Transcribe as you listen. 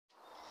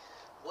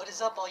is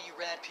up, all you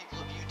rad people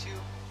of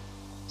YouTube?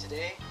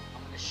 Today,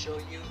 I'm going to show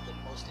you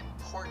the most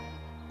important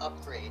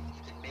upgrade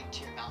you can make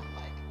to your mountain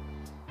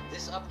bike.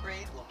 This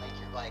upgrade will make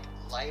your bike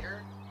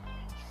lighter,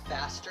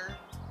 faster,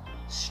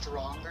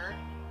 stronger.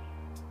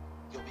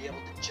 You'll be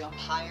able to jump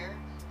higher.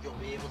 You'll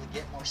be able to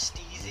get more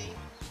steezy.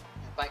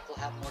 Your bike will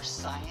have more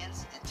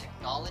science and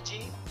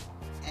technology,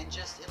 and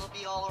just it'll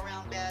be all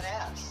around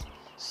badass.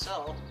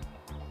 So,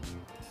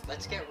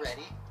 let's get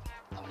ready.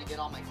 I'm going to get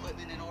all my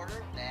equipment in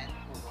order, then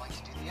we're going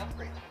to do the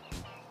upgrade.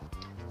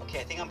 Okay,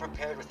 I think I'm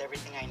prepared with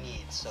everything I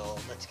need, so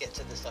let's get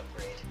to this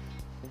upgrade.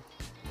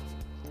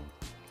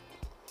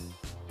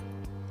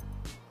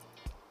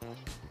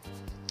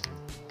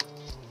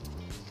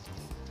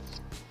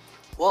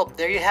 Well,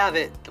 there you have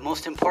it, the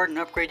most important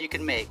upgrade you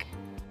can make.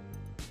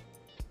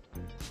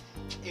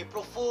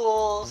 April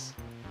Fools!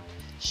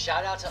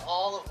 Shout out to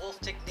all of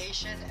Wolftick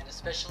Nation, and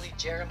especially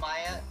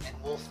Jeremiah and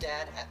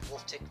Wolfdad at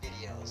Wolftick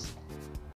Videos.